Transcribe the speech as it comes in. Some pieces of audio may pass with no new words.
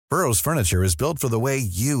Burrow's furniture is built for the way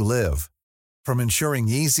you live. From ensuring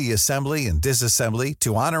easy assembly and disassembly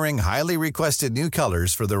to honoring highly requested new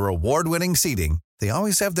colors for their award-winning seating, they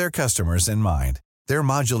always have their customers in mind. Their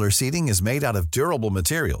modular seating is made out of durable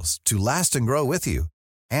materials to last and grow with you.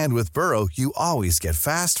 And with Burrow, you always get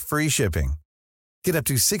fast, free shipping. Get up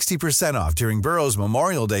to 60% off during Burrow's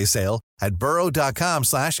Memorial Day sale at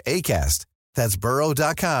burrow.com/ACAST. That's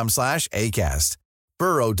burrow.com/ACAST.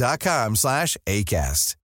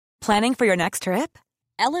 burrow.com/ACAST. Planning for your next trip?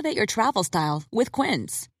 Elevate your travel style with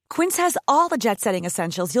Quince. Quince has all the jet-setting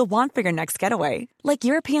essentials you'll want for your next getaway, like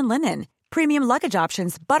European linen, premium luggage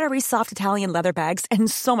options, buttery soft Italian leather bags,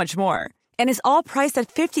 and so much more. And is all priced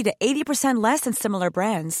at 50 to 80% less than similar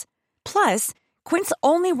brands. Plus, Quince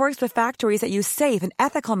only works with factories that use safe and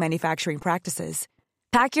ethical manufacturing practices.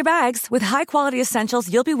 Pack your bags with high-quality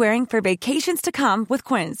essentials you'll be wearing for vacations to come with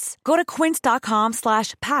Quince. Go to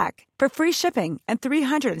quince.com/pack for free shipping and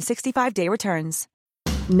 365-day returns.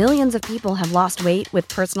 Millions of people have lost weight with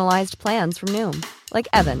personalized plans from Noom. Like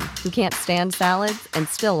Evan, who can't stand salads and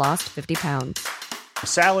still lost 50 pounds.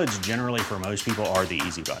 Salads generally for most people are the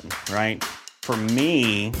easy button, right? For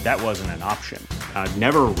me, that wasn't an option. I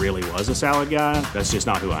never really was a salad guy. That's just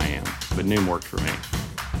not who I am. But Noom worked for me.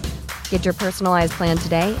 Get your personalized plan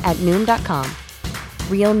today at Noom.com.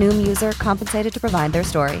 Real Noom user compensated to provide their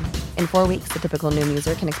story. In 4 weeks, the typical Noom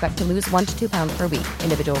user can expect to lose 1 to 2 pounds per week.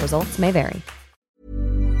 Individual results may vary.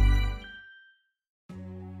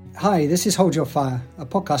 Hi, this is Hold Your Fire, a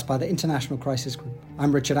podcast by the International Crisis Group.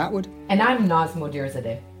 I'm Richard Atwood. And I'm Naz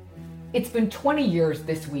Modirzadeh. It's been 20 years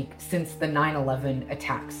this week since the 9/11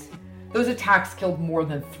 attacks. Those attacks killed more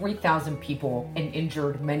than 3,000 people and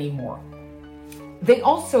injured many more. They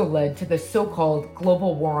also led to the so-called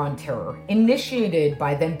global war on terror, initiated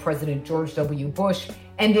by then-President George W. Bush,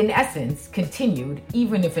 and in essence, continued,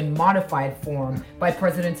 even if in modified form, by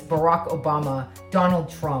Presidents Barack Obama,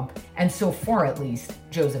 Donald Trump, and so far at least,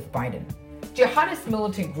 Joseph Biden. Jihadist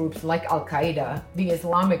militant groups like Al-Qaeda, the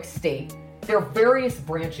Islamic State, their various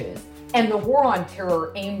branches, and the war on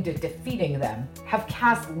terror aimed at defeating them have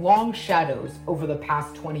cast long shadows over the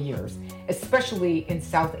past 20 years, especially in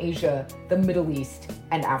South Asia, the Middle East,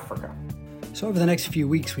 and Africa. So over the next few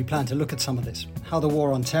weeks, we plan to look at some of this, how the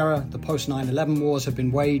war on terror, the post-9/11 wars have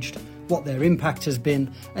been waged, what their impact has been,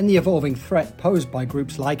 and the evolving threat posed by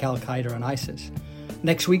groups like Al-Qaeda and ISIS.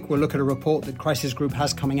 Next week, we'll look at a report that Crisis Group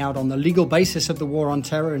has coming out on the legal basis of the war on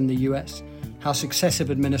terror in the US, how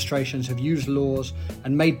successive administrations have used laws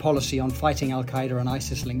and made policy on fighting Al-Qaeda and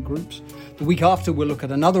ISIS-linked groups. The week after, we'll look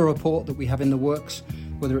at another report that we have in the works,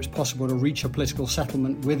 whether it's possible to reach a political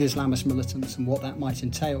settlement with Islamist militants and what that might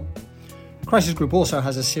entail. Crisis Group also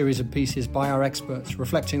has a series of pieces by our experts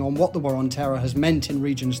reflecting on what the war on terror has meant in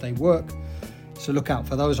regions they work. So look out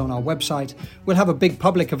for those on our website. We'll have a big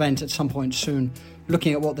public event at some point soon,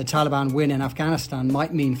 looking at what the Taliban win in Afghanistan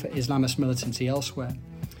might mean for Islamist militancy elsewhere.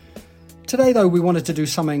 Today, though, we wanted to do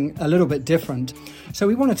something a little bit different. So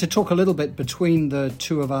we wanted to talk a little bit between the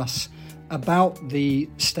two of us about the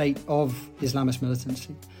state of Islamist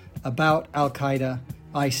militancy, about Al-Qaeda,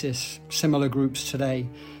 ISIS, similar groups today,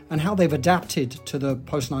 and how they've adapted to the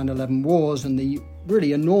post-9/11 wars and the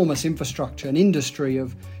really enormous infrastructure and industry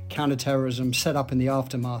of counterterrorism set up in the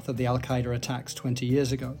aftermath of the Al-Qaeda attacks 20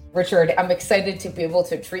 years ago. Richard, I'm excited to be able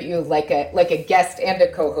to treat you like a guest and a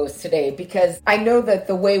co-host today, because I know that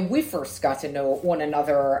the way we first got to know one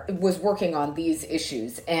another was working on these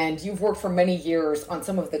issues. And you've worked for many years on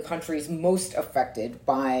some of the countries most affected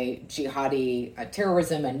by jihadi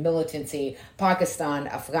terrorism and militancy, Pakistan,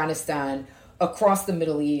 Afghanistan, across the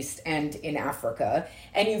Middle East and in Africa.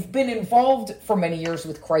 And you've been involved for many years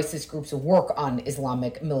with crisis groups who work on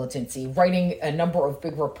Islamic militancy, writing a number of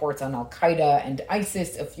big reports on Al-Qaeda and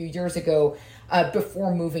ISIS a few years ago,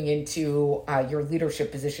 before moving into your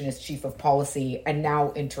leadership position as chief of policy and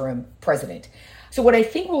now interim president. So what I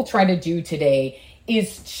think we'll try to do today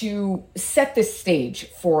is to set the stage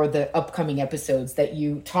for the upcoming episodes that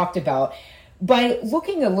you talked about by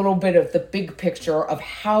looking a little bit of the big picture of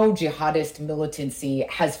how jihadist militancy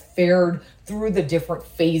has fared through the different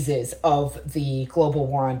phases of the global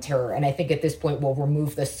war on terror. And I think at this point, we'll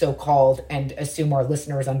remove the so-called and assume our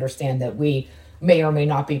listeners understand that we may or may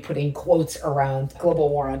not be putting quotes around global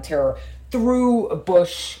war on terror through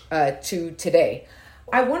Bush to today.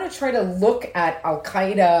 I want to try to look at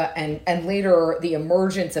Al-Qaeda and later the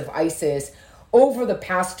emergence of ISIS over the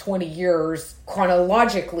past 20 years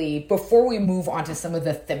chronologically before we move on to some of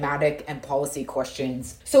the thematic and policy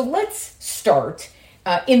questions. So let's start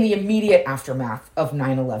in the immediate aftermath of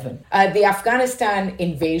 9/11, the Afghanistan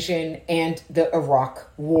invasion and the Iraq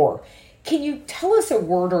war. Can you tell us a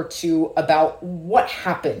word or two about what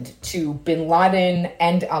happened to bin Laden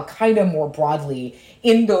and al-Qaeda more broadly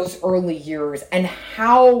in those early years and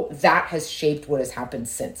how that has shaped what has happened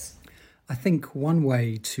since? I think one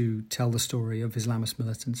way to tell the story of Islamist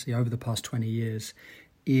militancy over the past 20 years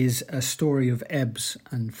is a story of ebbs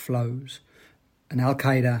and flows. And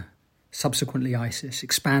al-Qaeda, subsequently ISIS,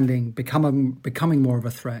 expanding, becoming more of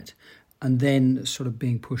a threat, and then sort of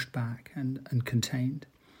being pushed back and contained.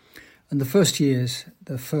 And the first years,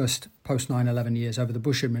 the first post-9/11 years over the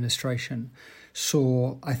Bush administration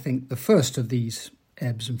saw, I think, the first of these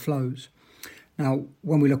ebbs and flows. Now,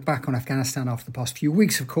 when we look back on Afghanistan after the past few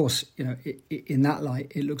weeks, of course, in that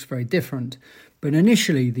light, it looks very different. But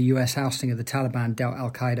initially, the US ousting of the Taliban dealt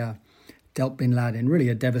al-Qaeda, dealt bin Laden really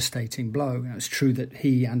a devastating blow. It's true that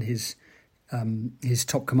he and his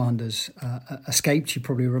top commanders escaped. You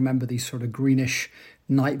probably remember these sort of greenish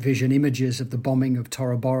night vision images of the bombing of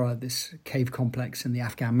Tora Bora, this cave complex in the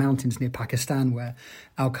Afghan mountains near Pakistan where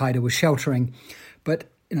al-Qaeda was sheltering. But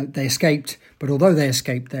they escaped, but although they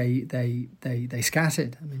escaped, they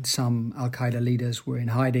scattered. I mean, some al-Qaeda leaders were in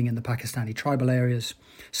hiding in the Pakistani tribal areas.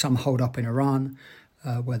 Some holed up in Iran,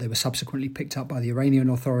 where they were subsequently picked up by the Iranian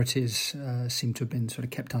authorities, seem to have been sort of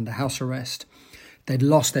kept under house arrest. They'd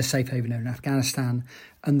lost their safe haven in Afghanistan,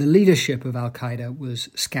 and the leadership of al-Qaeda was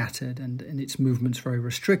scattered and its movements very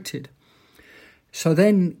restricted. So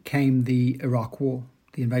then came the Iraq War,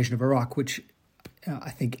 the invasion of Iraq, which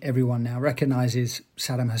I think everyone now recognizes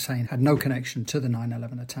Saddam Hussein had no connection to the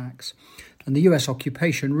 9/11 attacks. And the US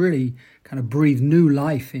occupation really kind of breathed new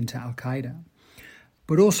life into al-Qaeda,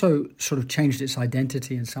 but also sort of changed its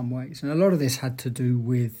identity in some ways. And a lot of this had to do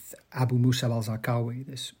with Abu Musab al-Zarqawi,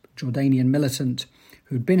 this Jordanian militant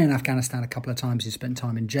who'd been in Afghanistan a couple of times. He spent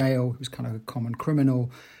time in jail. He was kind of a common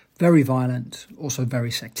criminal, very violent, also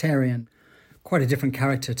very sectarian. Quite a different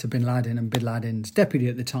character to bin Laden and bin Laden's deputy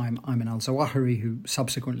at the time, Ayman al-Zawahiri, who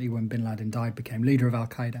subsequently, when bin Laden died, became leader of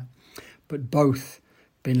al-Qaeda. But both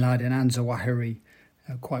bin Laden and Zawahiri,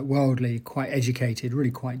 quite worldly, quite educated,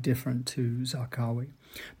 really quite different to Zarqawi.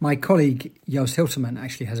 My colleague Joost Hilterman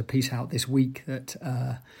actually has a piece out this week that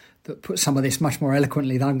puts some of this much more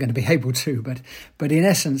eloquently than I'm going to be able to. But in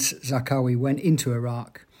essence, Zarqawi went into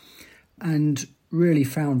Iraq and really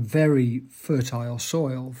found very fertile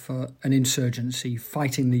soil for an insurgency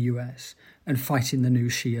fighting the US and fighting the new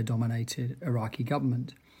Shia-dominated Iraqi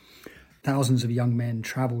government. Thousands of young men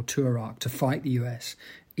travelled to Iraq to fight the US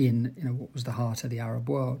in what was the heart of the Arab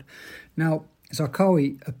world. Now,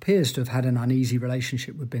 Zarqawi appears to have had an uneasy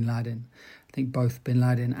relationship with bin Laden. I think both bin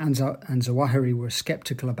Laden and Zawahiri were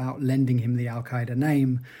sceptical about lending him the al-Qaeda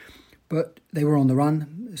name, but they were on the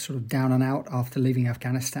run, sort of down and out after leaving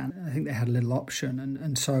Afghanistan. I think they had a little option,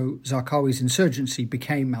 and so Zarqawi's insurgency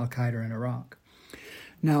became al-Qaeda in Iraq.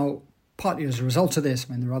 Now, partly as a result of this,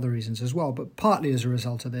 I mean, there are other reasons as well, but partly as a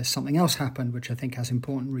result of this, something else happened, which I think has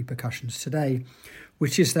important repercussions today,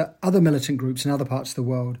 which is that other militant groups in other parts of the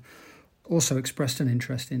world also expressed an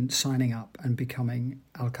interest in signing up and becoming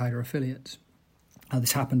al-Qaeda affiliates.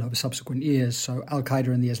 This happened over subsequent years. So al-Qaeda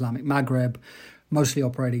in the Islamic Maghreb, mostly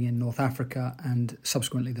operating in North Africa and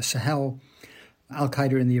subsequently the Sahel,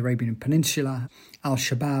 al-Qaeda in the Arabian Peninsula,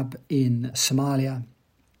 al-Shabaab in Somalia.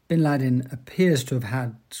 Bin Laden appears to have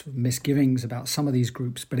had sort of misgivings about some of these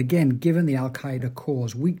groups, but again, given the al-Qaeda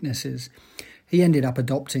core's weaknesses, he ended up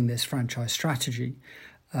adopting this franchise strategy,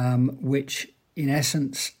 which in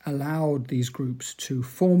essence allowed these groups to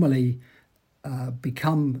formally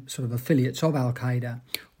become sort of affiliates of al-Qaeda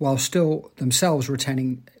while still themselves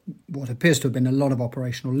retaining what appears to have been a lot of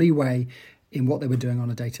operational leeway in what they were doing on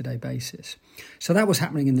a day-to-day basis. So that was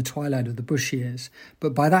happening in the twilight of the Bush years.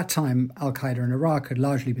 But by that time, al-Qaeda in Iraq had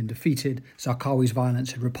largely been defeated. Zarqawi's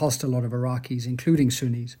violence had repulsed a lot of Iraqis, including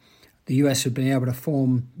Sunnis. The US had been able to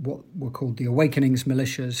form what were called the Awakenings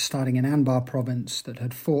militias, starting in Anbar province, that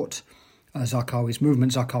had fought Zarqawi's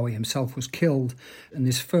movement. Zarqawi himself was killed. And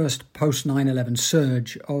this first post-9/11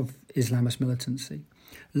 surge of Islamist militancy,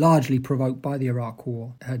 largely provoked by the Iraq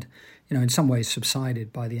War, had, in some ways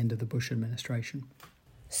subsided by the end of the Bush administration.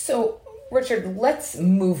 So, Richard, let's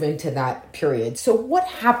move into that period. So what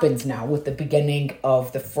happens now with the beginning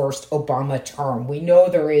of the first Obama term? We know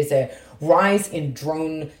there is a rise in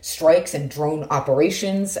drone strikes and drone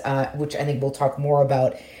operations, which I think we'll talk more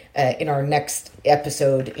about in our next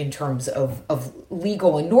episode in terms of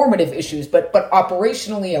legal and normative issues, but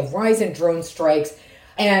operationally a rise in drone strikes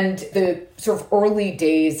and the sort of early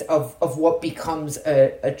days of what becomes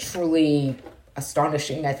a truly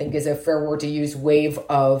astonishing, I think is a fair word to use, wave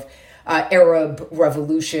of Arab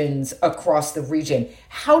revolutions across the region.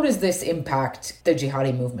 How does this impact the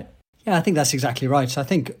jihadi movement? Yeah, I think that's exactly right. So I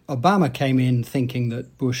think Obama came in thinking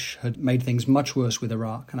that Bush had made things much worse with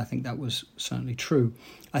Iraq, and I think that was certainly true.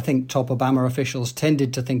 I think top Obama officials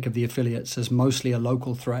tended to think of the affiliates as mostly a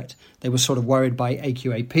local threat. They were sort of worried by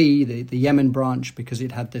AQAP, the Yemen branch, because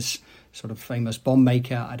it had this sort of famous bomb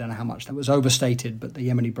maker. I don't know how much that was overstated, but the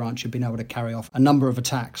Yemeni branch had been able to carry off a number of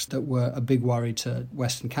attacks that were a big worry to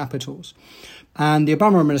Western capitals. And the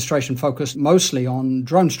Obama administration focused mostly on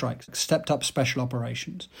drone strikes, stepped up special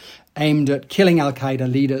operations, aimed at killing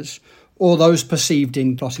al-Qaeda leaders or those perceived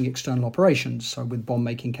in plotting external operations, so with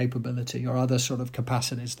bomb-making capability or other sort of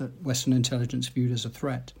capacities that Western intelligence viewed as a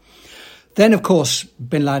threat. Then, of course,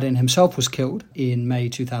 bin Laden himself was killed in May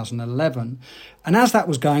 2011. And as that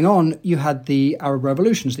was going on, you had the Arab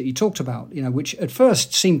revolutions that you talked about, which at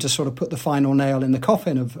first seemed to sort of put the final nail in the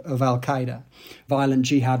coffin of al-Qaeda. Violent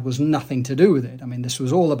jihad was nothing to do with it. I mean, this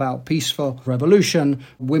was all about peaceful revolution.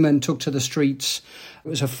 Women took to the streets. It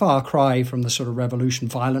was a far cry from the sort of revolution,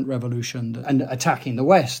 violent revolution and attacking the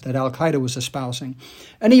West that al-Qaeda was espousing.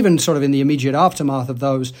 And even sort of in the immediate aftermath of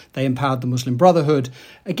those, they empowered the Muslim Brotherhood,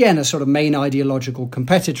 again, a sort of main ideological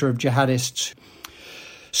competitor of jihadists.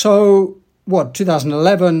 So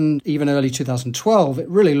 2011, even early 2012, it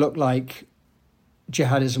really looked like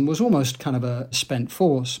jihadism was almost kind of a spent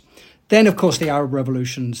force. Then, of course, the Arab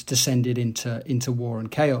revolutions descended into war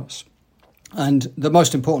and chaos. And the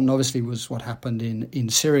most important, obviously, was what happened in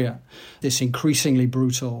Syria, this increasingly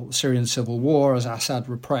brutal Syrian civil war as Assad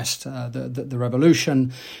repressed the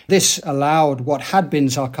revolution. This allowed what had been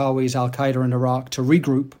Zarqawi's al-Qaeda in Iraq to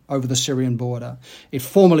regroup over the Syrian border. It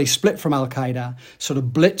formally split from al-Qaeda, sort of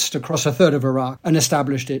blitzed across a third of Iraq and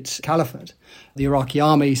established its caliphate. The Iraqi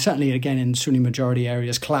army, certainly again in Sunni-majority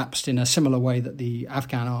areas, collapsed in a similar way that the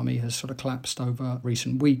Afghan army has sort of collapsed over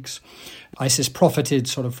recent weeks. ISIS profited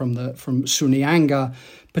sort of from Sunni anger,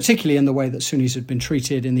 particularly in the way that Sunnis had been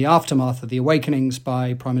treated in the aftermath of the awakenings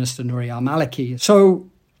by Prime Minister Nouri al-Maliki. So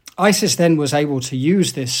ISIS then was able to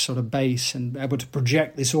use this sort of base and able to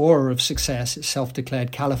project this aura of success, its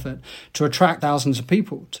self-declared caliphate, to attract thousands of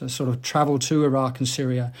people to sort of travel to Iraq and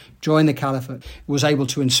Syria, join the caliphate. It was able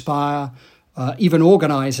to inspire, even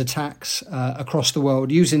organize attacks across the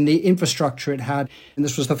world using the infrastructure it had. And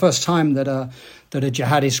this was the first time that a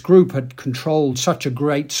jihadist group had controlled such a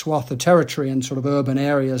great swath of territory in sort of urban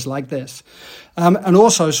areas like this. And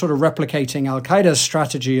also sort of replicating al-Qaeda's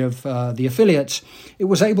strategy of the affiliates, it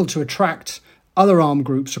was able to attract other armed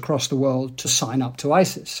groups across the world to sign up to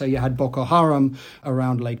ISIS. So you had Boko Haram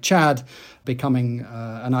around Lake Chad becoming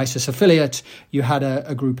an ISIS affiliate. You had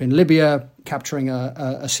a group in Libya capturing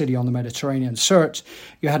a city on the Mediterranean, Sirte.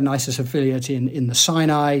 You had an ISIS affiliate in the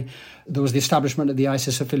Sinai. There was the establishment of the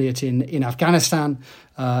ISIS affiliate in Afghanistan,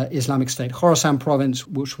 Islamic State Khorasan province,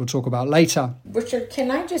 which we'll talk about later. Richard, can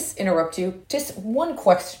I just interrupt you? Just one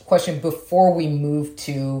question before we move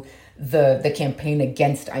to the campaign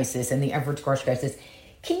against ISIS and the effort to crush ISIS.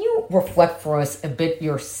 Can you reflect for us a bit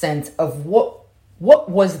your sense of what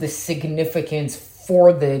was the significance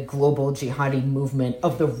for the global jihadi movement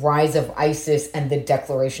of the rise of ISIS and the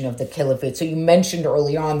declaration of the caliphate? So you mentioned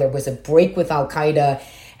early on there was a break with al-Qaeda,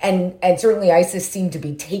 and certainly ISIS seemed to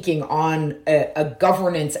be taking on a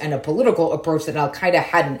governance and a political approach that al-Qaeda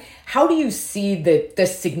hadn't. How do you see the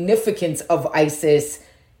significance of ISIS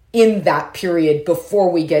in that period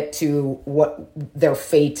before we get to what their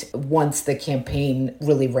fate once the campaign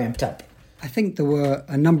really ramped up? I think there were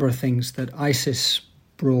a number of things that ISIS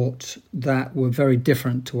brought that were very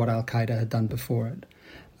different to what al-Qaeda had done before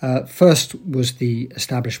it. First was the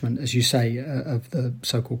establishment, as you say, of the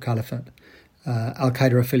so-called caliphate.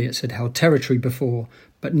 Al-Qaeda affiliates had held territory before,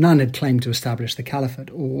 but none had claimed to establish the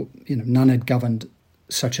caliphate, or none had governed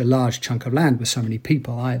such a large chunk of land with so many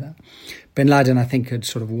people either. Bin Laden, I think, had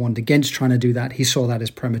sort of warned against trying to do that. He saw that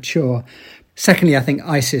as premature. Secondly, I think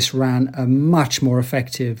ISIS ran a much more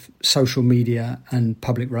effective social media and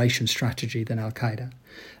public relations strategy than al-Qaeda.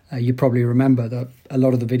 You probably remember that a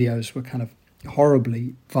lot of the videos were kind of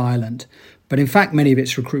horribly violent, but in fact, many of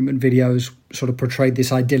its recruitment videos sort of portrayed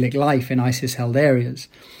this idyllic life in ISIS-held areas.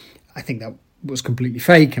 I think that was completely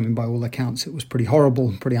fake. I mean, by all accounts, it was pretty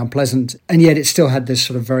horrible, pretty unpleasant. And yet it still had this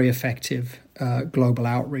sort of very effective global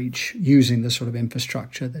outreach using the sort of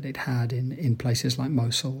infrastructure that it had in places like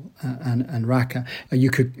Mosul and Raqqa.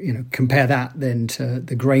 You could, compare that then to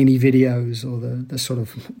the grainy videos or the sort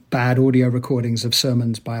of bad audio recordings of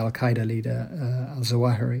sermons by al-Qaeda leader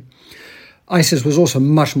al-Zawahiri. ISIS was also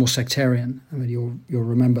much more sectarian. I mean, you'll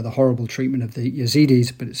remember the horrible treatment of the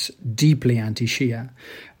Yazidis, but it's deeply anti-Shia.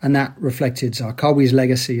 And that reflected Zarqawi's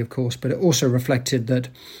legacy, of course, but it also reflected that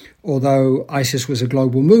Although ISIS was a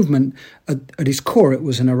global movement, at its core it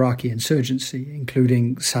was an Iraqi insurgency,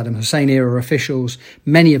 including Saddam Hussein-era officials,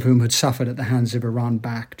 many of whom had suffered at the hands of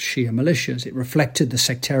Iran-backed Shia militias. It reflected the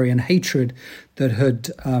sectarian hatred that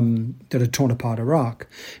had torn apart Iraq.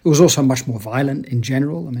 It was also much more violent in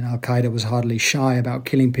general. I mean, al-Qaeda was hardly shy about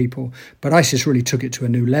killing people, but ISIS really took it to a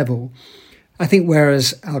new level. I think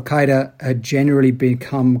whereas al-Qaeda had generally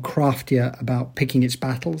become craftier about picking its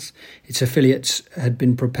battles, its affiliates had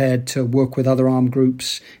been prepared to work with other armed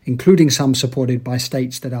groups, including some supported by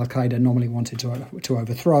states that al-Qaeda normally wanted to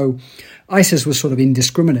overthrow. ISIS was sort of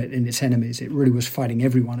indiscriminate in its enemies. It really was fighting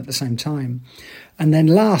everyone at the same time. And then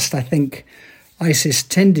last, I think ISIS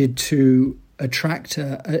tended to attract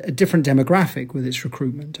a different demographic with its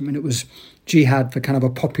recruitment. I mean, it was jihad for kind of a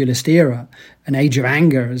populist era, an age of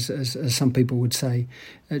anger, as some people would say.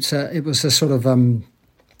 It was a sort of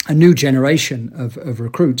a new generation of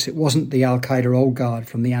recruits. It wasn't the al-Qaeda old guard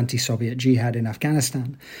from the anti-Soviet jihad in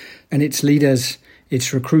Afghanistan. And its leaders,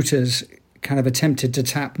 its recruiters, kind of attempted to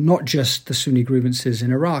tap not just the Sunni grievances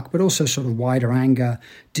in Iraq, but also sort of wider anger,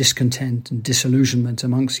 discontent and disillusionment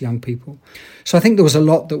amongst young people. So I think there was a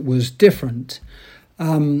lot that was different.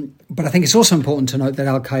 But I think it's also important to note that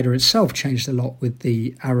al-Qaeda itself changed a lot with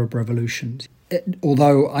the Arab revolutions.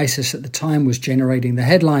 Although ISIS at the time was generating the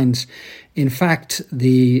headlines, in fact,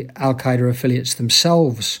 the al-Qaeda affiliates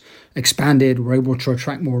themselves expanded, were able to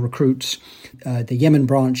attract more recruits. The Yemen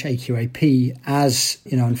branch, AQAP,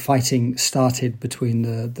 and fighting started between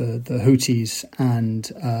the Houthis and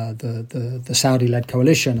the Saudi-led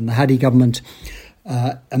coalition and the Hadi government.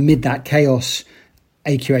 Amid that chaos,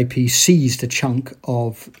 AQAP seized a chunk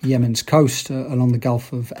of Yemen's coast along the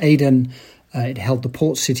Gulf of Aden. It held the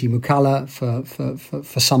port city Mukalla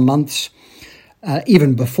for some months.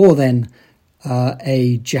 Even before then,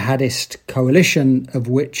 a jihadist coalition of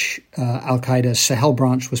which al-Qaeda's Sahel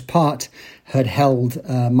branch was part had held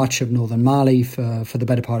much of northern Mali for the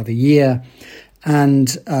better part of a year.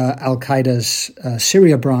 And al-Qaeda's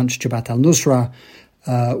Syria branch, Jabhat al-Nusra,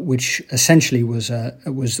 which essentially were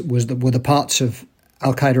the parts of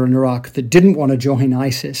al-Qaeda in Iraq that didn't want to join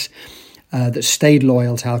ISIS, that stayed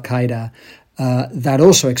loyal to al-Qaeda, that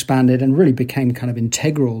also expanded and really became kind of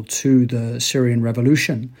integral to the Syrian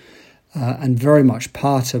revolution, and very much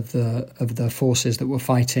part of the forces that were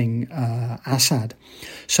fighting Assad.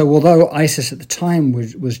 So although ISIS at the time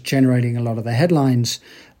was generating a lot of the headlines,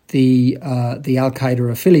 the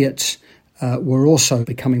al-Qaeda affiliates were also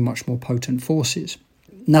becoming much more potent forces.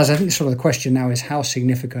 Now, I think sort of the question now is how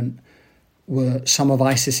significant were some of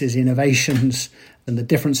ISIS's innovations and the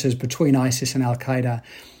differences between ISIS and al-Qaeda.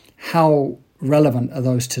 How relevant are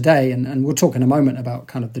those today? And we'll talk in a moment about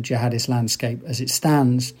kind of the jihadist landscape as it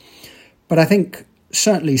stands. But I think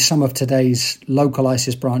certainly some of today's local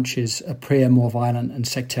ISIS branches appear more violent and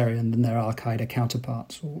sectarian than their al-Qaeda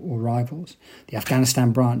counterparts or rivals. The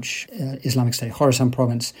Afghanistan branch, Islamic State Khorasan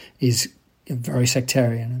province, is very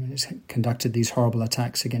sectarian. I mean, it's conducted these horrible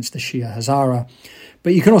attacks against the Shia Hazara.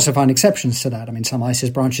 But you can also find exceptions to that. I mean, some ISIS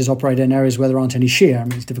branches operate in areas where there aren't any Shia. I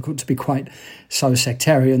mean, it's difficult to be quite so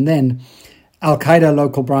sectarian. Then al-Qaeda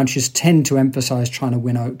local branches tend to emphasize trying to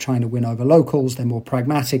win over locals. They're more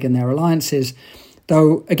pragmatic in their alliances.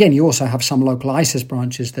 Though, again, you also have some local ISIS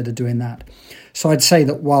branches that are doing that. So I'd say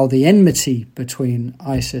that while the enmity between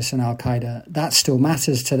ISIS and al-Qaeda, that still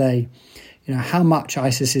matters today, how much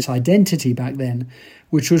ISIS's identity back then,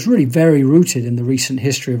 which was really very rooted in the recent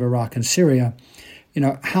history of Iraq and Syria,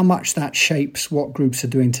 how much that shapes what groups are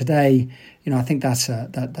doing today, I think that's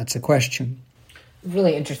a question.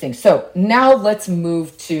 Really interesting. So now let's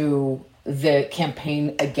move to the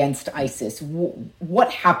campaign against ISIS.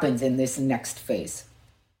 What happens in this next phase?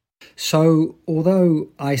 So although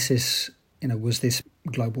ISIS, was this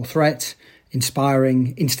global threat,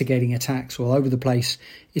 inspiring, instigating attacks all over the place,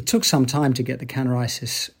 it took some time to get the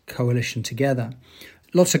counter-ISIS coalition together.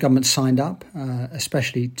 Lots of governments signed up,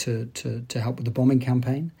 especially to help with the bombing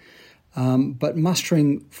campaign. But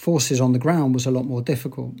mustering forces on the ground was a lot more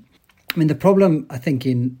difficult. I mean, the problem, I think,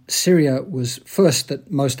 in Syria was first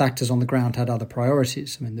that most actors on the ground had other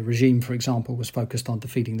priorities. I mean, the regime, for example, was focused on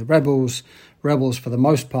defeating the rebels. Rebels, for the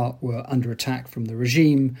most part, were under attack from the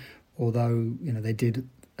regime, although, they did,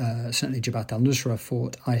 certainly Jabhat al-Nusra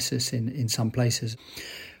fought ISIS in some places.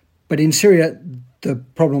 But in Syria, the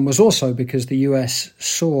problem was also because the US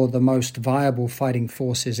saw the most viable fighting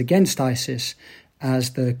forces against ISIS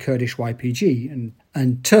as the Kurdish YPG.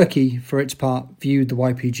 And Turkey, for its part, viewed the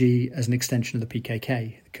YPG as an extension of the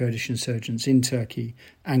PKK, the Kurdish insurgents in Turkey,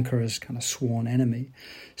 Ankara's kind of sworn enemy.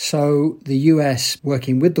 So the US,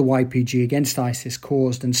 working with the YPG against ISIS,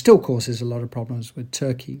 caused and still causes a lot of problems with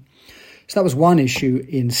Turkey. So that was one issue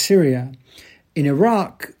in Syria. In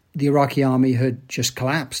Iraq, the Iraqi army had just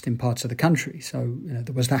collapsed in parts of the country, so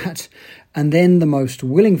there was that. And then the most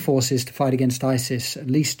willing forces to fight against ISIS, at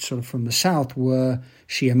least sort of from the south, were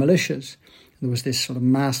Shia militias. There was this sort of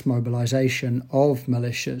mass mobilization of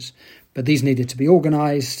militias, but these needed to be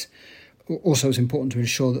organized. Also, it was important to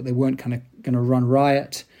ensure that they weren't kind of going to run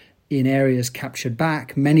riot in areas captured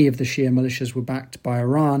back. Many of the Shia militias were backed by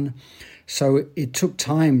Iran. So it took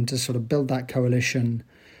time to sort of build that coalition,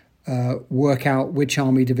 work out which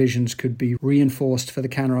army divisions could be reinforced for the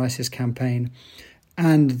counter-ISIS campaign.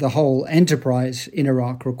 And the whole enterprise in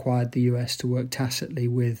Iraq required the US to work tacitly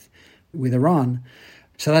with Iran.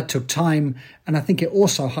 So that took time. And I think it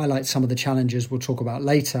also highlights some of the challenges we'll talk about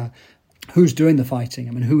later. Who's doing the fighting?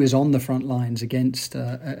 I mean, who is on the front lines against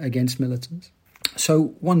militants?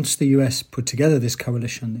 So once the US put together this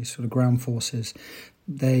coalition, these sort of ground forces,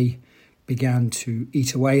 they began to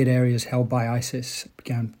eat away at areas held by ISIS,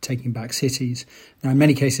 began taking back cities. Now, in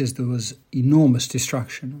many cases, there was enormous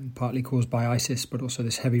destruction, partly caused by ISIS, but also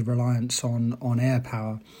this heavy reliance on air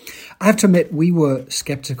power. I have to admit, we were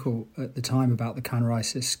skeptical at the time about the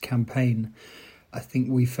counter-ISIS campaign. I think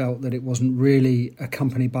we felt that it wasn't really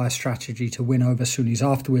accompanied by a strategy to win over Sunnis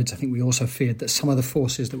afterwards. I think we also feared that some of the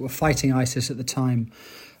forces that were fighting ISIS at the time,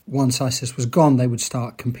 once ISIS was gone, they would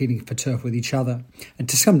start competing for turf with each other. And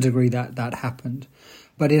to some degree that happened.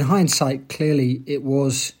 But in hindsight, clearly it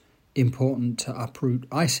was important to uproot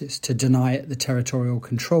ISIS, to deny it the territorial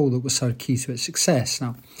control that was so key to its success.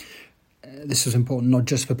 Now, this was important not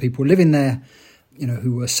just for people living there,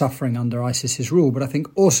 who were suffering under ISIS's rule, but I think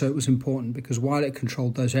also it was important because while it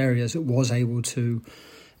controlled those areas, it was able to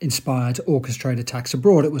inspire, to orchestrate attacks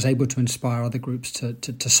abroad. It was able to inspire other groups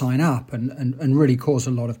to sign up and really cause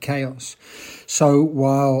a lot of chaos. So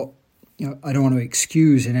while I don't want to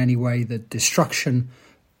excuse in any way the destruction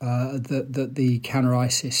that the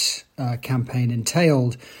counter-ISIS campaign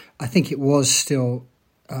entailed, I think it was still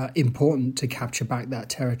important to capture back that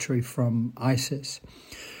territory from ISIS.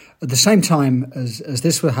 At the same time as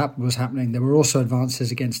this was happening, there were also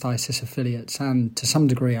advances against ISIS affiliates and, to some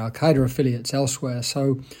degree, Al-Qaeda affiliates elsewhere.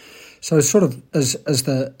 So sort of as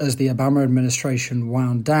the Obama administration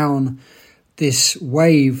wound down, this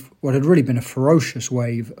wave, what had really been a ferocious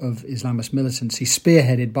wave of Islamist militancy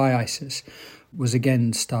spearheaded by ISIS, was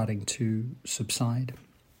again starting to subside.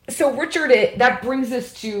 So, Richard, that brings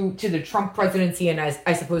us to the Trump presidency and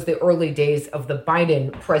I suppose the early days of the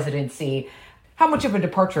Biden presidency. How much of a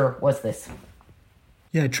departure was this?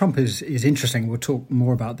 Yeah, Trump is interesting. We'll talk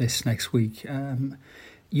more about this next week.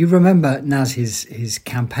 You remember, Naz, his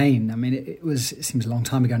campaign. I mean, it seems a long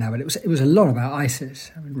time ago now, but it was a lot about ISIS.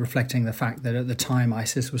 I mean, reflecting the fact that at the time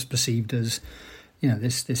ISIS was perceived as,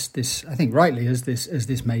 this I think rightly as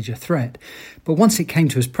this major threat. But once it came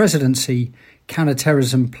to his presidency,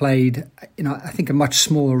 counterterrorism played, I think a much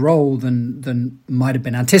smaller role than might have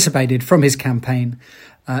been anticipated from his campaign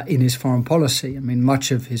in his foreign policy. I mean, much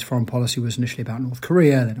of his foreign policy was initially about North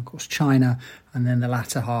Korea, then of course China, and then the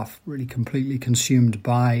latter half really completely consumed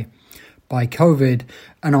by COVID.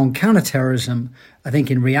 And on counterterrorism, I think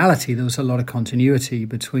in reality there was a lot of continuity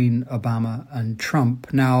between Obama and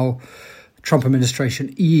Trump. Now, Trump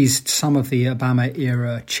administration eased some of the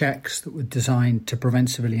Obama-era checks that were designed to prevent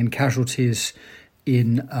civilian casualties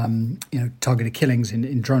in targeted killings,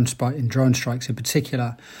 in drone strikes in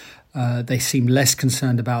particular. They seemed less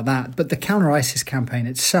concerned about that. But the counter-ISIS campaign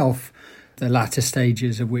itself, the latter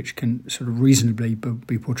stages of which can sort of reasonably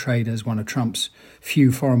be portrayed as one of Trump's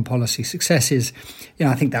few foreign policy successes,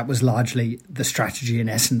 I think that was largely the strategy in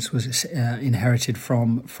essence was inherited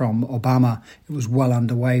from Obama. It was well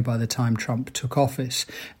underway by the time Trump took office.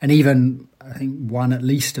 And even, I think, one at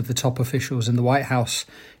least of the top officials in the White House,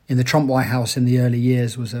 in the Trump White House in the early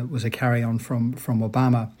years was a carry-on from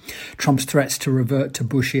Obama. Trump's threats to revert to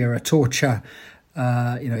Bush-era torture,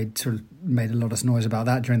 he sort of made a lot of noise about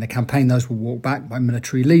that during the campaign. Those were walked back by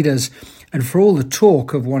military leaders. And for all the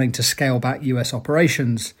talk of wanting to scale back US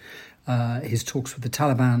operations, his talks with the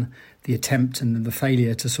Taliban, the attempt and the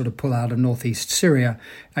failure to sort of pull out of northeast Syria,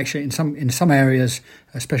 actually in some areas,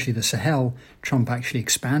 especially the Sahel, Trump actually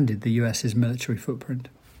expanded the US's military footprint.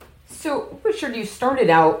 So, Richard, you started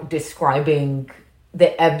out describing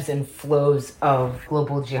the ebbs and flows of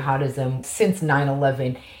global jihadism since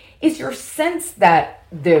 9/11. Is your sense that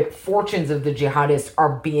the fortunes of the jihadists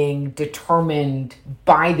are being determined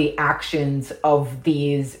by the actions of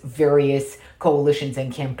these various coalitions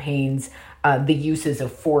and campaigns, the uses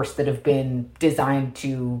of force that have been designed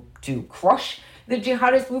to crush the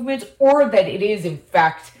jihadist movements, or that it is, in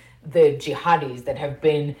fact, the jihadis that have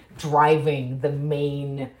been driving the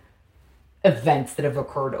main events that have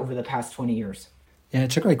occurred over the past 20 years? Yeah,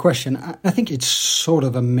 it's a great question. I think it's sort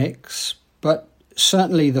of a mix, but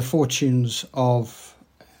certainly the fortunes of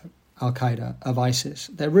Al-Qaeda, of ISIS,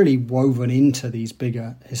 they're really woven into these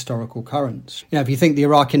bigger historical currents. If you think the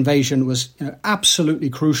Iraq invasion was absolutely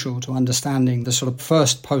crucial to understanding the sort of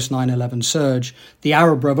first post-9/11 surge, the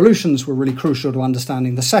Arab revolutions were really crucial to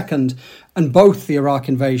understanding the second, and both the Iraq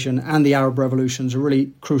invasion and the Arab revolutions are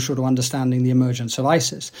really crucial to understanding the emergence of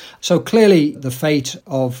ISIS. So clearly the fate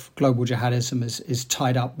of global jihadism is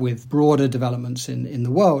tied up with broader developments in the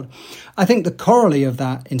world. I think the corollary of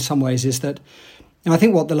that in some ways is that I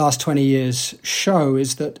think what the last 20 years show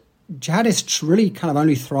is that jihadists really kind of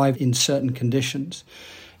only thrive in certain conditions.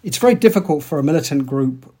 It's very difficult for a militant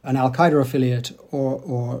group, an Al-Qaeda affiliate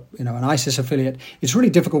or an ISIS affiliate. It's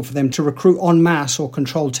really difficult for them to recruit en masse or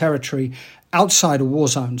control territory outside a war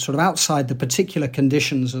zone, sort of outside the particular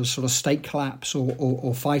conditions of sort of state collapse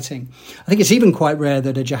or fighting. I think it's even quite rare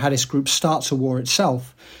that a jihadist group starts a war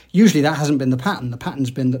itself. Usually that hasn't been the pattern. The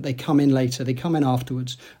pattern's been that they come in later, they come in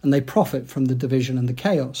afterwards, and they profit from the division and the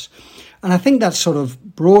chaos. And I think that's sort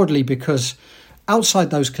of broadly because outside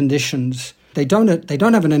those conditions, they don't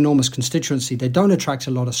have an enormous constituency. They don't attract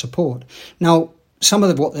a lot of support. Now, some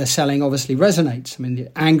of what they're selling obviously resonates. I mean,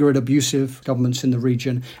 the anger at abusive governments in the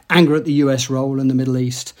region, anger at the US role in the Middle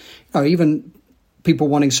East, even people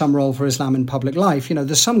wanting some role for Islam in public life.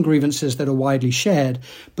 There's some grievances that are widely shared,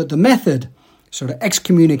 but the method, sort of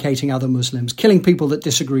excommunicating other Muslims, killing people that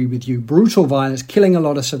disagree with you, brutal violence, killing a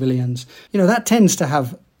lot of civilians, that tends to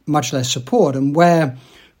have much less support. And where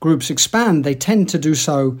groups expand, they tend to do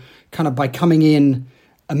so kind of by coming in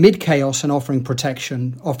amid chaos and offering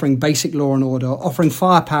protection, offering basic law and order, offering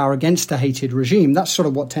firepower against a hated regime. That's sort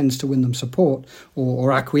of what tends to win them support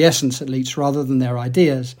or acquiescence, at least, rather than their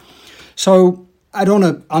ideas. So I don't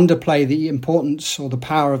want to underplay the importance or the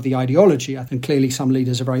power of the ideology. I think clearly some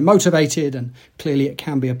leaders are very motivated and clearly it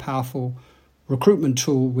can be a powerful recruitment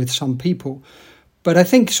tool with some people. But I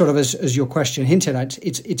think sort of as your question hinted at,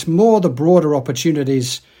 it's more the broader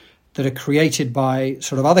opportunities that are created by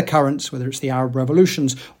sort of other currents, whether it's the Arab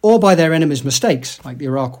revolutions or by their enemies' mistakes, like the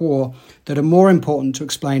Iraq War, that are more important to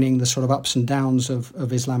explaining the sort of ups and downs of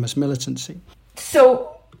Islamist militancy.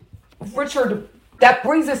 So, Richard, that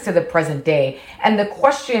brings us to the present day and the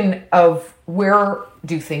question of where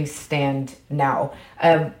do things stand now?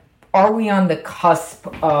 Are we on the cusp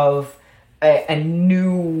of a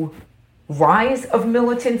new rise of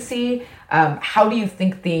militancy? How do you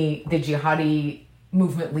think the jihadi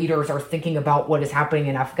movement leaders are thinking about what is happening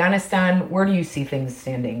in Afghanistan? Where do you see things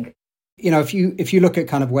standing? If you look at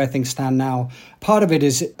kind of where things stand now, part of it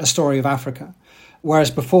is a story of Africa. Whereas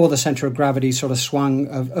before the center of gravity sort of swung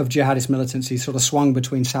of jihadist militancy sort of swung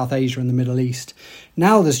between South Asia and the Middle East.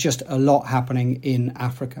 Now there's just a lot happening in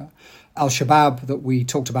Africa. Al-Shabaab that we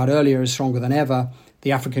talked about earlier is stronger than ever.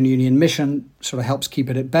 The African Union mission sort of helps keep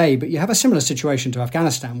it at bay. But you have a similar situation to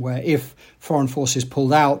Afghanistan, where if foreign forces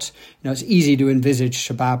pulled out, it's easy to envisage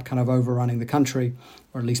Shabaab kind of overrunning the country,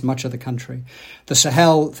 or at least much of the country. The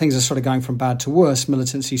Sahel, things are sort of going from bad to worse.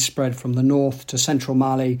 Militancy spread from the north to central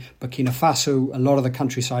Mali, Burkina Faso. A lot of the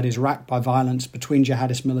countryside is racked by violence between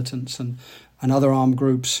jihadist militants and other armed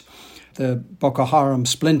groups. The Boko Haram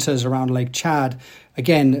splinters around Lake Chad,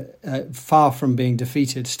 again, far from being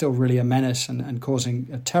defeated, still really a menace and causing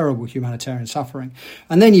a terrible humanitarian suffering.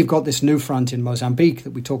 And then you've got this new front in Mozambique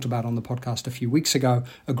that we talked about on the podcast a few weeks ago,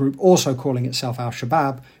 a group also calling itself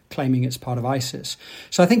Al-Shabaab, claiming it's part of ISIS.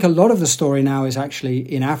 So I think a lot of the story now is actually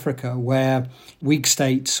in Africa, where weak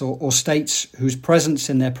states or states whose presence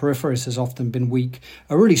in their peripheries has often been weak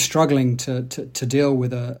are really struggling to deal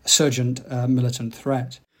with a surgent militant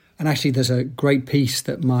threat. And actually, there's a great piece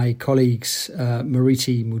that my colleagues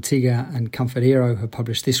Mariti Mutiga and Comfort Hero have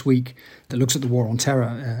published this week that looks at the war on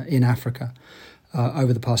terror in Africa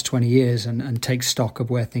over the past 20 years and takes stock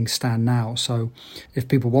of where things stand now. So if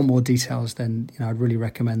people want more details, then I'd really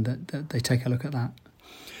recommend that they take a look at that.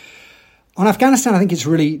 On Afghanistan, I think it's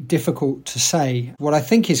really difficult to say. What I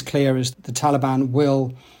think is clear is the Taliban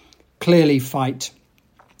will clearly fight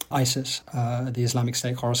ISIS, the Islamic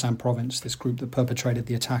State Khorasan province, this group that perpetrated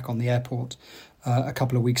the attack on the airport a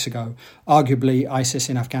couple of weeks ago. Arguably, ISIS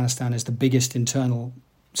in Afghanistan is the biggest internal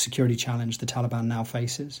security challenge the Taliban now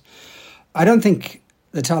faces. I don't think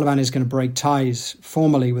the Taliban is going to break ties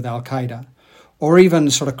formally with Al-Qaeda or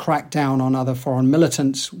even sort of crack down on other foreign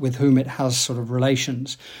militants with whom it has sort of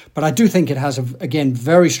relations. But I do think it has, again,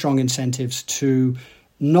 very strong incentives to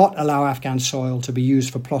not allow Afghan soil to be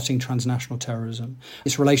used for plotting transnational terrorism.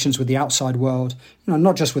 Its relations with the outside world,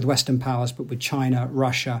 not just with Western powers, but with China,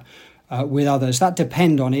 Russia, with others that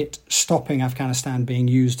depend on it stopping Afghanistan being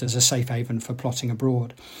used as a safe haven for plotting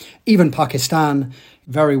abroad. Even Pakistan,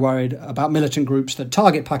 very worried about militant groups that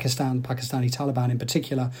target Pakistan, Pakistani Taliban in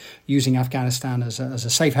particular, using Afghanistan as a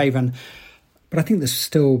safe haven. But I think there's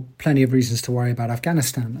still plenty of reasons to worry about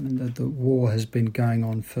Afghanistan. I mean, the war has been going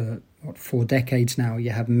on for 4 decades now. You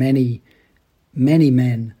have many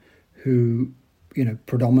men who,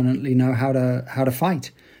 predominantly know how to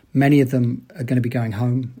fight. Many of them are going to be going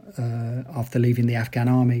home after leaving the Afghan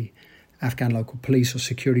army, Afghan local police or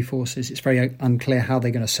security forces. It's very unclear how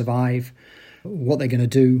they're going to survive, what they're going to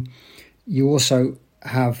do. You also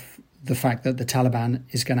have the fact that the Taliban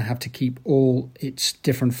is going to have to keep all its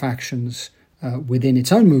different factions within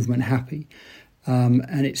its own movement happy.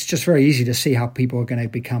 And it's just very easy to see how people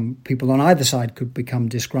on either side could become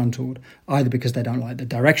disgruntled, either because they don't like the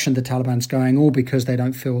direction the Taliban's going or because they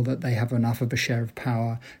don't feel that they have enough of a share of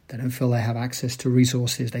power. They don't feel they have access to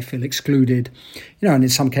resources. They feel excluded. And in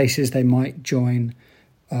some cases they might join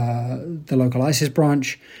the local ISIS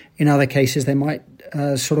branch. In other cases they might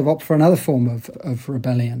sort of opt for another form of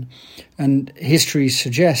rebellion. And history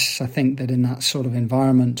suggests, I think, that in that sort of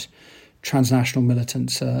environment, transnational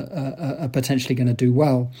militants are potentially going to do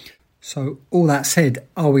well. So all that said,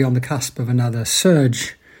 are we on the cusp of another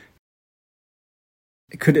surge?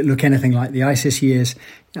 Could it look anything like the ISIS years?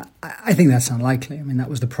 I think that's unlikely. I mean,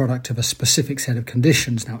 that was the product of a specific set of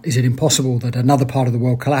conditions. Now, is it impossible that another part of the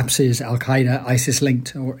world collapses, Al-Qaeda,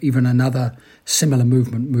 ISIS-linked, or even another similar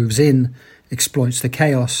movement moves in, exploits the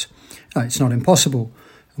chaos? No, it's not impossible.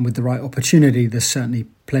 And with the right opportunity, there's certainly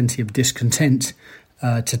plenty of discontent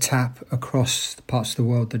to tap across the parts of the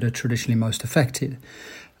world that are traditionally most affected.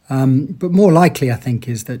 But more likely, I think,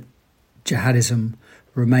 is that jihadism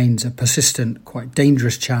remains a persistent, quite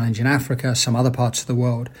dangerous challenge in Africa, some other parts of the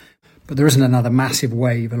world. But there isn't another massive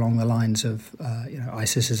wave along the lines of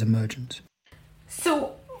ISIS's emergence.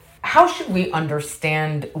 So how should we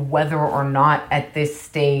understand whether or not at this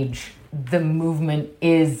stage the movement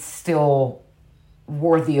is still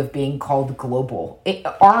worthy of being called global?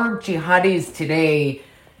 Are jihadis today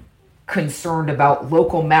concerned about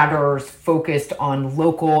local matters, focused on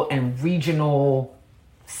local and regional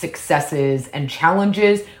successes and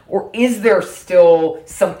challenges, or is there still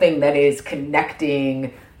something that is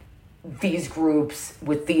connecting these groups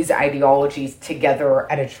with these ideologies together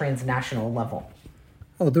at a transnational level?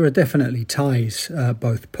 Oh, there are definitely ties,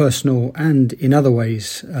 both personal and in other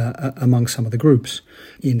ways, among some of the groups.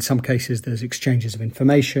 In some cases, there's exchanges of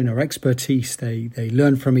information or expertise. They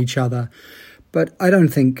learn from each other. But I don't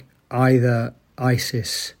think either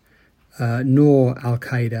ISIS nor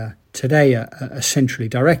Al-Qaeda today are centrally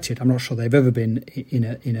directed. I'm not sure they've ever been in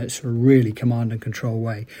a sort of really command and control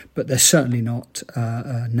way, but they're certainly not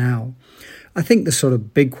now. I think the sort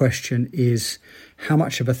of big question is, how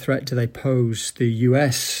much of a threat do they pose the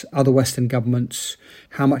US, other Western governments?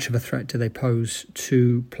 How much of a threat do they pose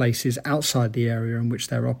to places outside the area in which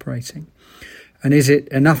they're operating? And is it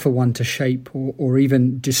enough for one to shape or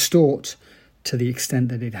even distort, to the extent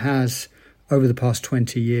that it has over the past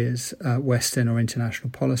 20 years, Western or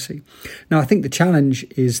international policy? Now, I think the challenge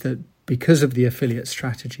is that because of the affiliate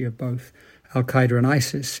strategy of both Al-Qaeda and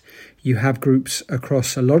ISIS, you have groups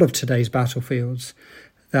across a lot of today's battlefields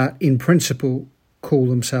that in principle call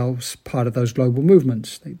themselves part of those global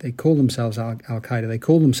movements. They call themselves Al-Qaeda, they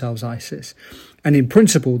call themselves ISIS. And in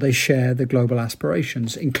principle, they share the global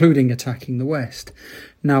aspirations, including attacking the West.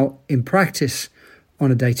 Now, in practice,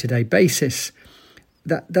 on a day-to-day basis,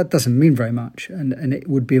 that doesn't mean very much. And it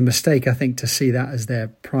would be a mistake, I think, to see that as their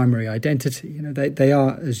primary identity. They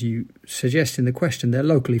are, as you suggest in the question, they're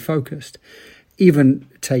locally focused. Even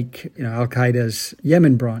take Al-Qaeda's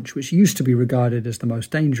Yemen branch, which used to be regarded as the most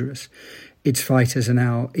dangerous. Its fighters are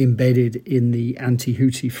now embedded in the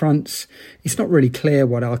anti-Houthi fronts. It's not really clear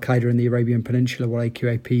what Al-Qaeda in the Arabian Peninsula, what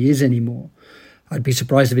AQAP is anymore. I'd be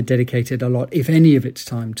surprised if it dedicated a lot, if any, of its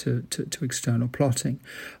time to external plotting.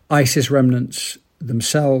 ISIS remnants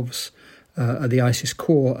themselves, the ISIS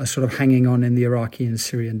core, are sort of hanging on in the Iraqi and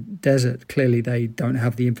Syrian desert. Clearly, they don't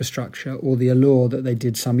have the infrastructure or the allure that they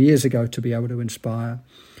did some years ago to be able to inspire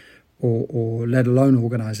or let alone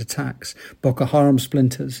organize attacks. Boko Haram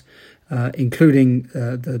splinters, including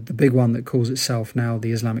the big one that calls itself now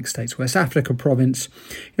the Islamic State's West Africa province.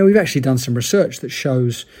 We've actually done some research that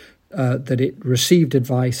shows that it received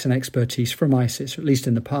advice and expertise from ISIS, or at least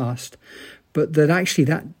in the past, but that actually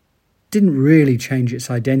that didn't really change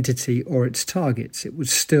its identity or its targets. It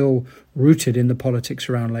was still rooted in the politics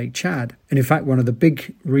around Lake Chad. And in fact, one of the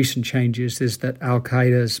big recent changes is that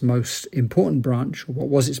Al-Qaeda's most important branch, or what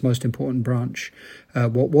was its most important branch,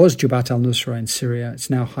 what was Jabhat al-Nusra in Syria, it's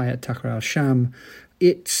now Hayat Tahrir al-Sham,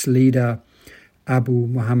 its leader, Abu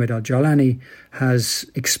Muhammad al-Jawlani, has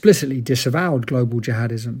explicitly disavowed global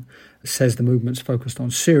jihadism, says the movement's focused on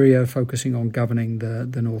Syria, focusing on governing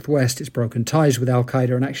the northwest. It's broken ties with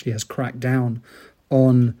al-Qaeda and actually has cracked down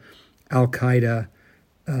on al-Qaeda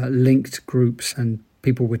linked groups and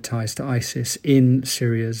people with ties to ISIS in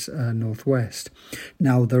Syria's northwest.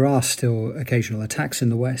 Now, there are still occasional attacks in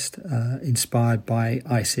the West inspired by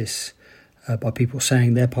ISIS, by people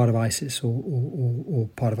saying they're part of ISIS or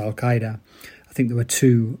part of al-Qaeda. I think there were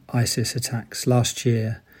 2 ISIS attacks last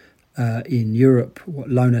year in Europe,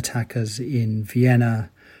 lone attackers in Vienna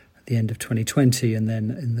at the end of 2020, and then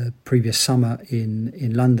in the previous summer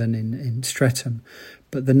in London, in Streatham.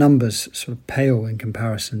 But the numbers sort of pale in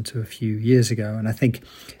comparison to a few years ago. And I think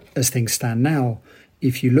as things stand now,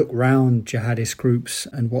 if you look round jihadist groups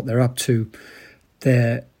and what they're up to,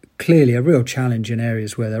 they're clearly a real challenge in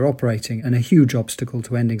areas where they're operating and a huge obstacle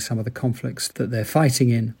to ending some of the conflicts that they're fighting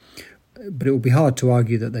in. But it will be hard to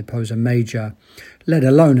argue that they pose a major, let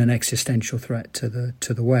alone an existential threat to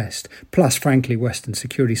the West. Plus, frankly, Western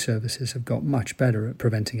security services have got much better at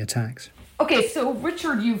preventing attacks. Okay, so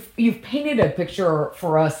Richard, you've painted a picture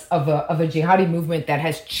for us of a jihadi movement that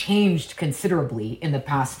has changed considerably in the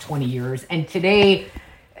past 20 years, and today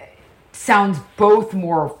sounds both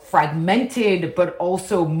more fragmented but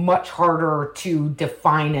also much harder to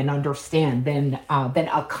define and understand than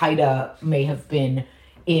Al-Qaeda may have been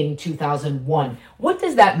in 2001. What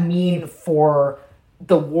does that mean for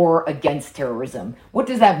the war against terrorism? What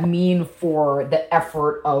does that mean for the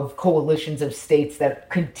effort of coalitions of states that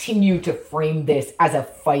continue to frame this as a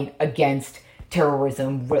fight against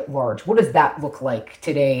terrorism writ large? What does that look like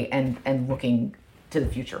today and looking to the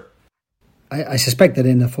future? I suspect that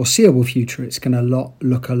in the foreseeable future, it's going to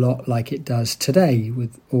look a lot like it does today,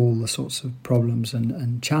 with all the sorts of problems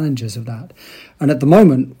and challenges of that. And at the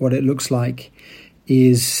moment, what it looks like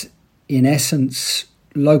is, in essence,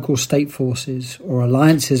 local state forces or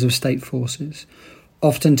alliances of state forces,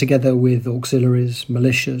 often together with auxiliaries,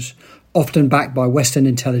 militias, often backed by Western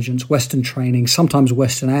intelligence, Western training, sometimes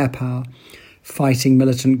Western air power, fighting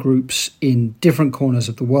militant groups in different corners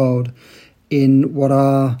of the world in what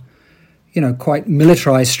are, quite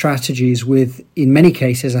militarized strategies with, in many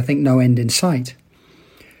cases, I think, no end in sight.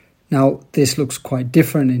 Now, this looks quite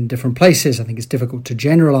different in different places. I think it's difficult to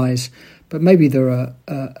generalize, but maybe there are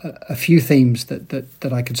a few themes that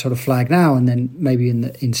I could sort of flag now, and then maybe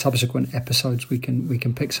in subsequent episodes we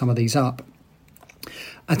can pick some of these up.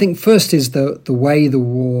 I think first is the way the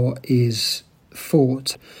war is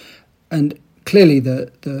fought, and clearly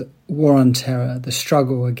the war on terror, the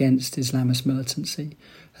struggle against Islamist militancy,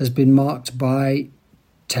 has been marked by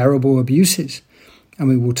terrible abuses, and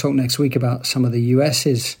we will talk next week about some of the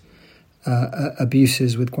US's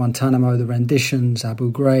abuses with Guantanamo, the renditions,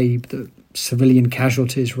 Abu Ghraib, the civilian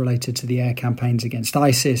casualties related to the air campaigns against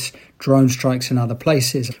ISIS, drone strikes in other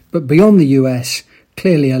places. But beyond the US,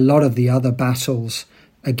 clearly a lot of the other battles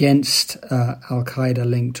against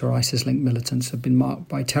al-Qaeda-linked or ISIS-linked militants have been marked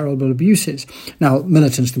by terrible abuses. Now,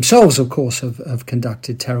 militants themselves, of course, have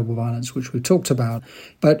conducted terrible violence, which we've talked about.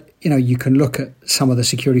 But, you can look at some of the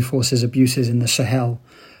security forces' abuses in the Sahel,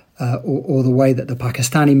 or the way that the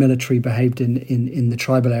Pakistani military behaved in the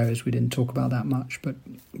tribal areas. We didn't talk about that much, but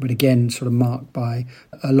again, sort of marked by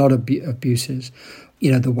a lot of abuses.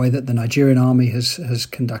 The way that the Nigerian army has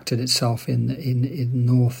conducted itself in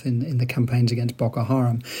north in the campaigns against Boko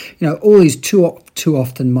Haram. All these too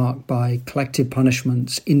often marked by collective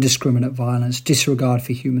punishments, indiscriminate violence, disregard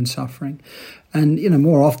for human suffering. And,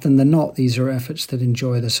 more often than not, these are efforts that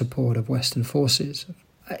enjoy the support of Western forces.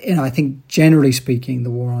 I think generally speaking, the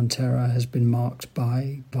war on terror has been marked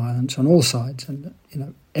by violence on all sides, and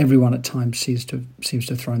everyone at times seems to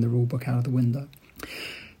have thrown the rule book out of the window.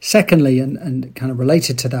 Secondly, and kind of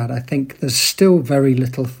related to that, I think there's still very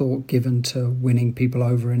little thought given to winning people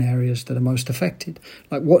over in areas that are most affected.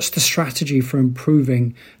 Like, what's the strategy for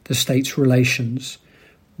improving the state's relations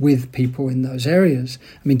with people in those areas?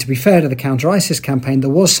 I mean, to be fair to the counter-ISIS campaign, there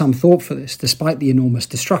was some thought for this, despite the enormous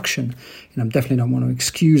destruction. I definitely don't want to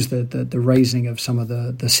excuse the razing of some of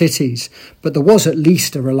the cities, but there was at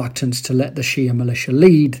least a reluctance to let the Shia militia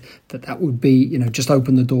lead, that would be, just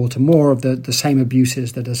open the door to more of the same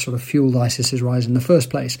abuses that have sort of fueled ISIS's rise in the first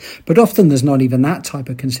place. But often there's not even that type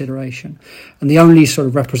of consideration. And the only sort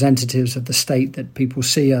of representatives of the state that people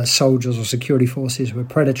see are soldiers or security forces who are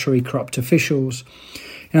predatory, corrupt officials.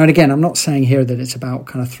 And again, I'm not saying here that it's about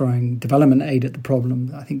kind of throwing development aid at the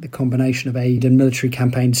problem. I think the combination of aid and military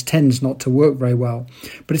campaigns tends not to work very well.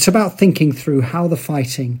 But it's about thinking through how the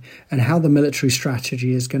fighting and how the military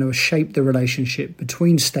strategy is going to shape the relationship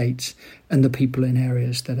between states and the people in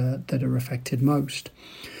areas that are affected most.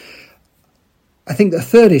 I think the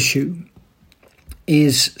third issue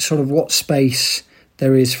is sort of what space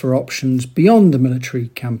there is for options beyond the military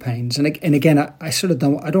campaigns. And again, I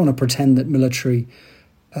don't want to pretend that military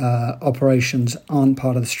operations aren't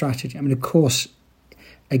part of the strategy. I mean, of course,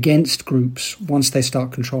 against groups, once they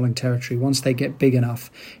start controlling territory, once they get big enough,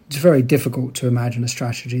 it's very difficult to imagine a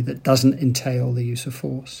strategy that doesn't entail the use of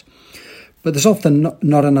force. But there's often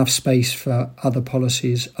not enough space for other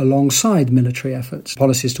policies alongside military efforts,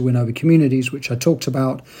 policies to win over communities, which I talked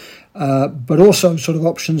about, but also sort of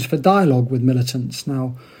options for dialogue with militants.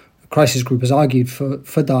 Now, the Crisis Group has argued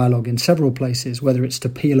for dialogue in several places, whether it's to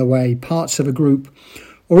peel away parts of a group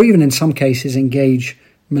or even in some cases engage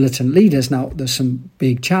militant leaders. Now, there's some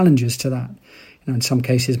big challenges to that. In some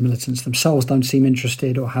cases, militants themselves don't seem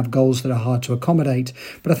interested or have goals that are hard to accommodate.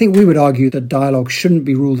 But I think we would argue that dialogue shouldn't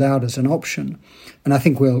be ruled out as an option. And I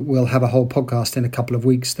think we'll have a whole podcast in a couple of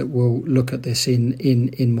weeks that will look at this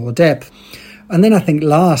in more depth. And then I think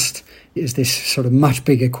last is this sort of much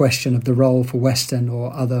bigger question of the role for Western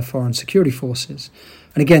or other foreign security forces.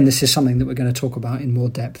 And again, this is something that we're going to talk about in more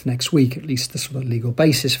depth next week, at least the sort of legal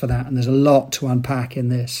basis for that. And there's a lot to unpack in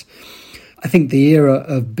this. I think the era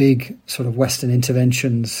of big sort of Western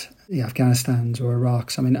interventions, the Afghanistans or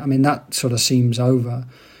Iraqs, I mean that sort of seems over.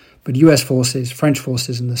 But US forces, French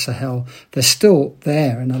forces in the Sahel, they're still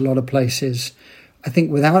there in a lot of places, I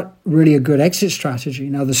think, without really a good exit strategy.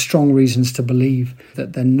 Now, there's strong reasons to believe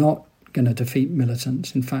that they're not going to defeat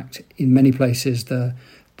militants. In fact, in many places, the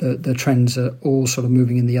trends are all sort of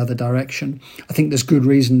moving in the other direction. I think there's good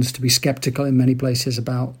reasons to be skeptical in many places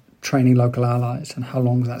about training local allies and how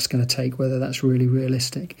long that's going to take, whether that's really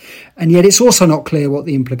realistic. And yet it's also not clear what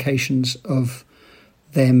the implications of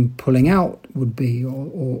them pulling out would be,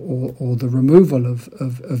 or the removal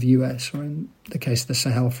of US, or in the case of the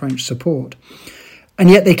Sahel, French support. And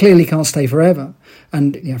yet they clearly can't stay forever.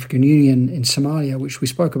 And the African Union in Somalia, which we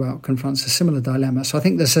spoke about, confronts a similar dilemma. So I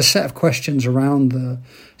think there's a set of questions around the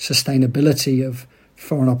sustainability of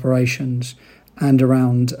foreign operations and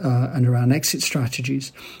around exit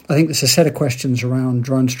strategies. I think there's a set of questions around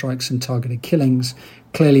drone strikes and targeted killings.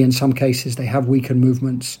 Clearly, in some cases, they have weakened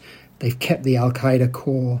movements. They've kept the al-Qaeda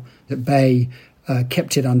core at bay,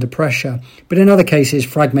 kept it under pressure. But in other cases,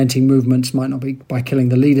 fragmenting movements might not be, by killing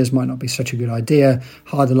the leaders, might not be such a good idea.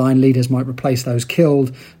 Harder line leaders might replace those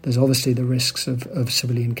killed. There's obviously the risks of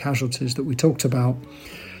civilian casualties that we talked about.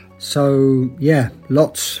 So, yeah,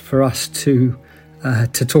 lots for us to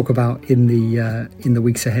talk about in the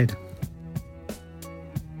weeks ahead.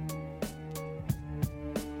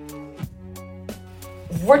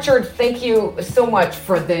 Richard, thank you so much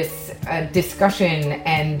for this discussion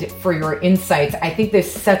and for your insights. I think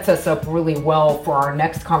this sets us up really well for our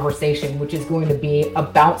next conversation, which is going to be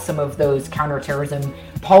about some of those counterterrorism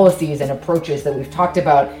policies and approaches that we've talked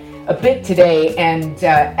about a bit today, and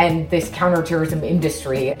this counterterrorism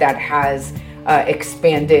industry that has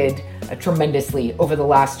expanded tremendously over the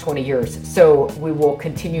last 20 years. So we will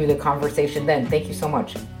continue the conversation then. Thank you so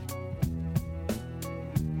much.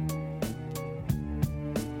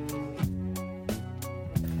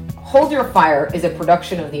 Hold Your Fire is a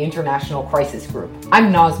production of the International Crisis Group. I'm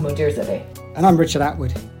Naz Moundirzadeh. And I'm Richard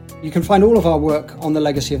Atwood. You can find all of our work on the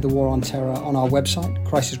legacy of the war on terror on our website,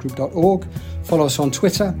 crisisgroup.org. Follow us on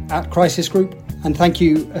Twitter @CrisisGroup. And thank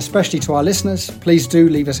you especially to our listeners. Please do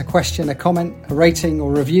leave us a question, a comment, a rating or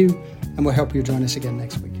review, and we'll help you join us again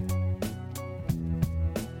next week.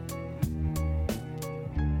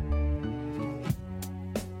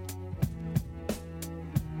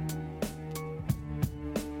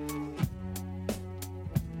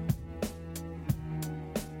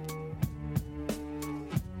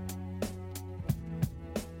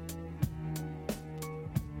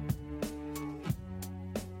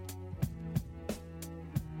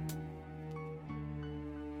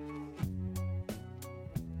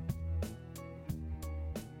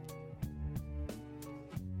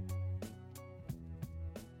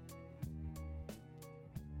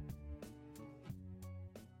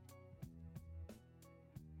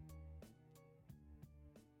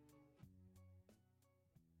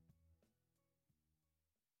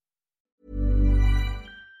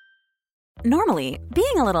 Normally,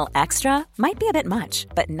 being a little extra might be a bit much,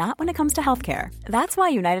 but not when it comes to healthcare. That's why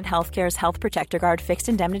United Healthcare's Health Protector Guard fixed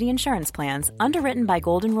indemnity insurance plans, underwritten by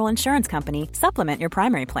Golden Rule Insurance Company, supplement your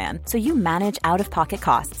primary plan so you manage out-of-pocket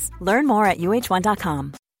costs. Learn more at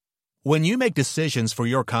UH1.com. When you make decisions for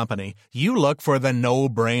your company, you look for the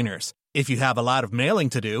no-brainers. If you have a lot of mailing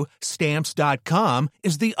to do, Stamps.com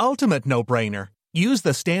is the ultimate no-brainer. Use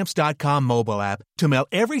the Stamps.com mobile app to mail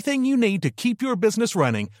everything you need to keep your business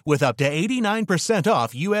running with up to 89%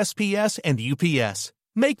 off USPS and UPS.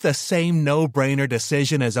 Make the same no-brainer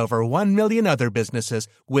decision as over 1 million other businesses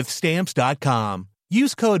with Stamps.com.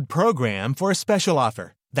 Use code PROGRAM for a special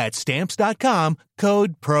offer. That's Stamps.com,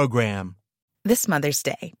 code PROGRAM. This Mother's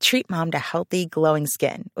Day, treat Mom to healthy, glowing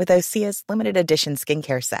skin with Osea's limited edition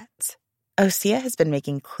skincare sets. Osea has been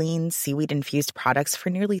making clean, seaweed-infused products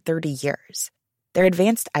for nearly 30 years. Their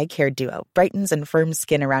advanced eye care duo brightens and firms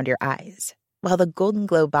skin around your eyes, while the Golden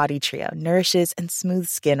Glow Body Trio nourishes and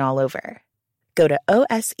smooths skin all over. Go to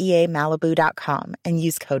OSEAMalibu.com and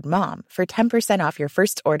use code MOM for 10% off your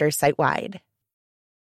first order site-wide.